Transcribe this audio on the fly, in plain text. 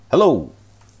Hello,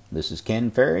 this is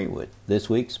Ken Ferry with this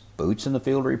week's Boots in the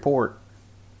Field report.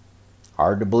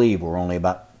 Hard to believe we're only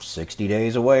about 60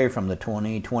 days away from the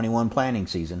 2021 planting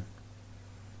season.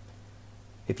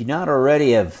 If you not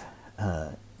already have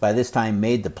by this time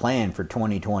made the plan for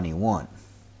 2021,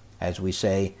 as we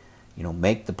say,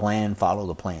 make the plan, follow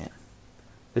the plan.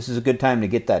 This is a good time to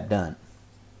get that done.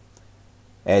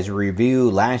 As we review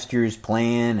last year's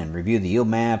plan and review the yield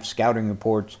maps, scouting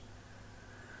reports,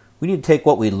 we need to take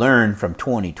what we learned from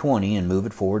 2020 and move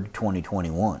it forward to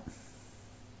 2021.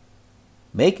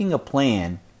 Making a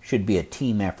plan should be a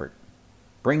team effort,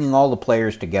 bringing all the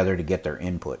players together to get their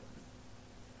input.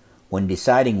 When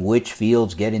deciding which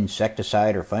fields get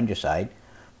insecticide or fungicide,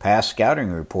 past scouting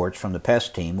reports from the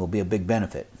pest team will be a big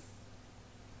benefit.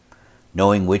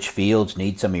 Knowing which fields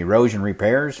need some erosion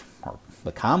repairs, or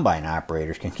the combine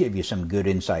operators can give you some good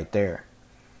insight there,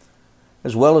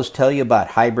 as well as tell you about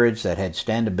hybrids that had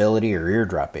standability or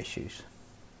eardrop issues.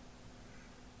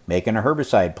 Making a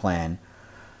herbicide plan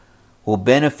will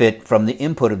benefit from the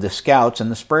input of the scouts and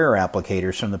the sprayer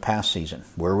applicators from the past season.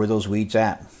 Where were those weeds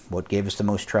at? What gave us the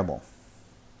most trouble?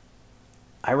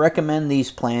 I recommend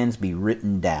these plans be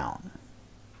written down.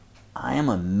 I am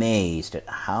amazed at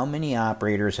how many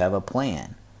operators have a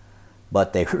plan,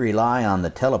 but they rely on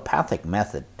the telepathic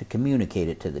method to communicate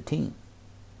it to the team.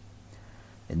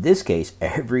 In this case,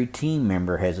 every team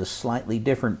member has a slightly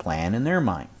different plan in their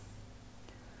mind.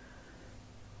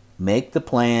 Make the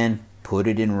plan, put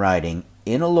it in writing,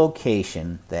 in a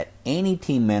location that any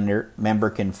team member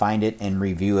can find it and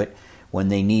review it when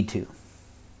they need to.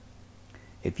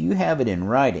 If you have it in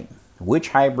writing, which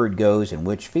hybrid goes in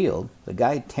which field, the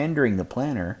guy tendering the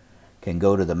planner can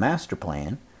go to the master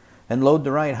plan and load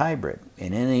the right hybrid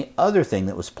and any other thing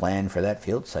that was planned for that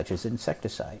field, such as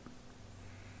insecticide.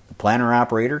 The planner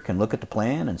operator can look at the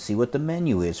plan and see what the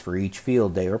menu is for each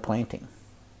field they are planting.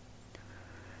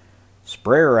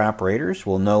 Sprayer operators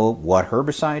will know what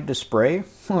herbicide to spray,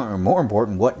 or more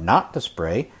important, what not to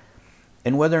spray,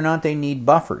 and whether or not they need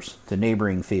buffers to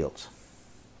neighboring fields.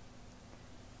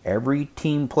 Every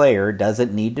team player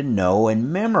doesn't need to know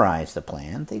and memorize the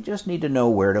plan. They just need to know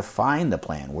where to find the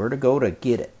plan, where to go to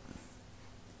get it.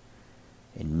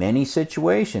 In many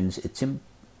situations,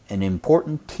 an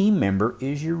important team member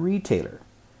is your retailer.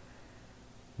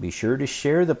 Be sure to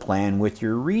share the plan with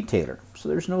your retailer so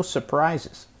there's no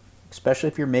surprises, especially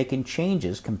if you're making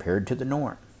changes compared to the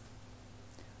norm.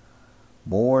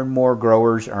 More and more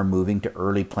growers are moving to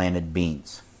early planted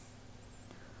beans.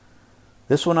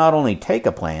 This will not only take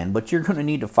a plan, but you're going to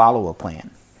need to follow a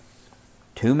plan.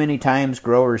 Too many times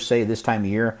growers say this time of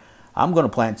year, I'm going to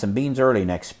plant some beans early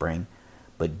next spring,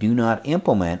 but do not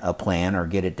implement a plan or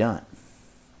get it done.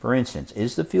 For instance,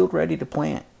 is the field ready to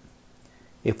plant?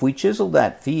 If we chiseled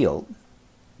that field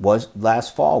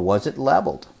last fall, was it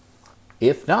leveled?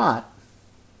 If not,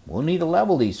 we'll need to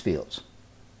level these fields.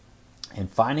 And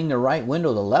finding the right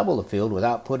window to level the field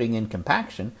without putting in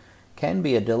compaction can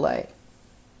be a delay.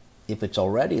 If it's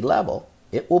already level,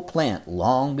 it will plant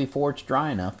long before it's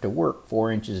dry enough to work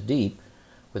 4 inches deep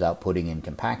without putting in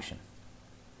compaction.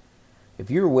 If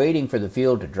you're waiting for the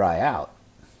field to dry out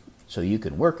so you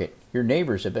can work it, your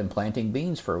neighbors have been planting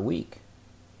beans for a week.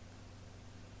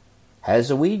 Has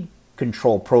the weed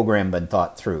control program been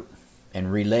thought through and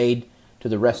relayed to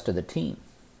the rest of the team?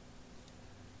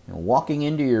 Walking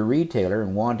into your retailer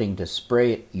and wanting to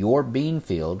spray your bean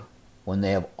field when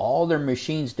they have all their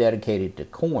machines dedicated to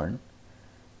corn,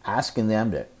 asking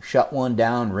them to shut one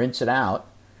down, rinse it out,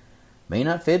 may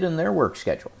not fit in their work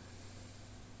schedule.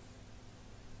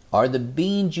 Are the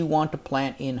beans you want to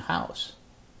plant in-house?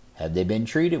 Have they been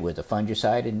treated with a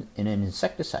fungicide and an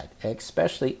insecticide,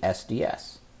 especially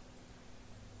SDS?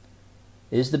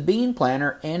 Is the bean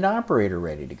planter and operator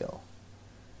ready to go?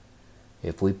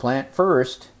 If we plant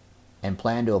first and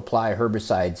plan to apply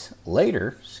herbicides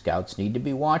later, scouts need to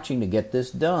be watching to get this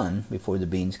done before the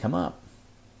beans come up.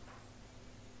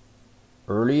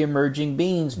 Early emerging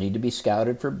beans need to be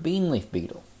scouted for bean leaf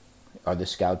beetle. Are the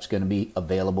scouts going to be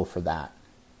available for that?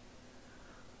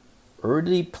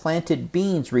 Early planted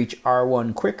beans reach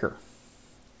R1 quicker,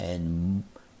 and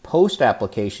post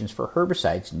applications for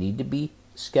herbicides need to be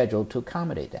scheduled to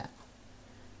accommodate that.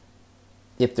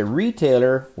 If the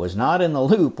retailer was not in the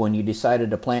loop when you decided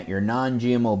to plant your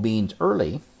non-GMO beans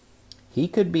early, he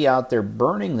could be out there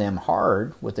burning them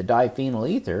hard with the diphenyl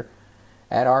ether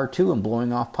at R2 and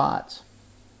blowing off pods.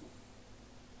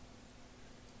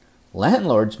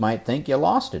 Landlords might think you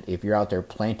lost it if you're out there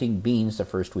planting beans the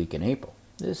first week in April.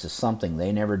 This is something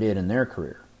they never did in their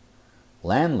career.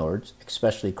 Landlords,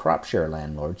 especially crop share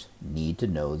landlords, need to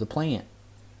know the plan.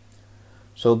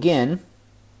 So again,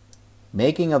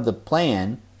 making of the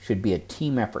plan should be a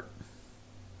team effort.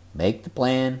 Make the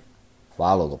plan,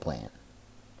 follow the plan.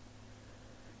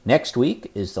 Next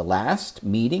week is the last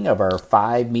meeting of our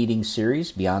 5-meeting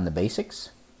series, Beyond the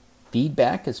Basics.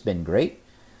 Feedback has been great.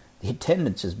 The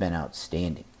attendance has been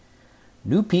outstanding.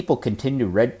 New people continue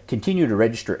to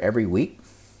register every week.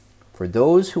 For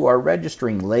those who are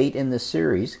registering late in the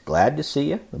series, glad to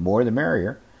see you. The more the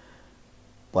merrier.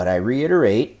 But I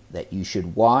reiterate that you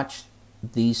should watch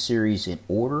these series in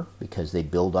order because they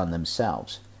build on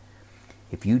themselves.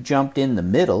 If you jumped in the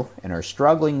middle and are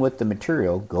struggling with the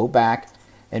material, go back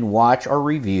and watch or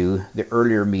review the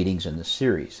earlier meetings in the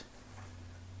series.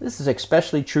 This is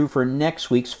especially true for next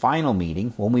week's final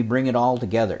meeting when we bring it all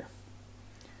together.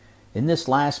 In this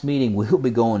last meeting, we'll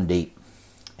be going deep,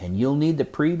 and you'll need the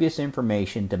previous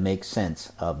information to make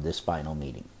sense of this final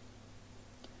meeting.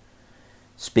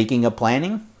 Speaking of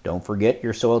planning, don't forget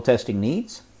your soil testing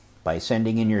needs. By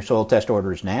sending in your soil test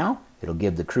orders now, it'll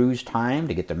give the crews time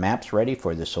to get the maps ready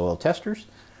for the soil testers,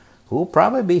 who will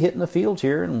probably be hitting the fields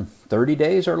here in 30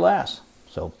 days or less.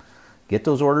 So get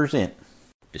those orders in.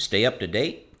 To stay up to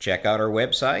date, check out our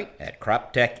website at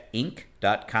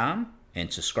croptechinc.com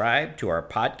and subscribe to our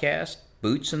podcast,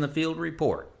 Boots in the Field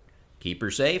Report. Keep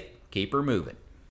her safe, keep her moving.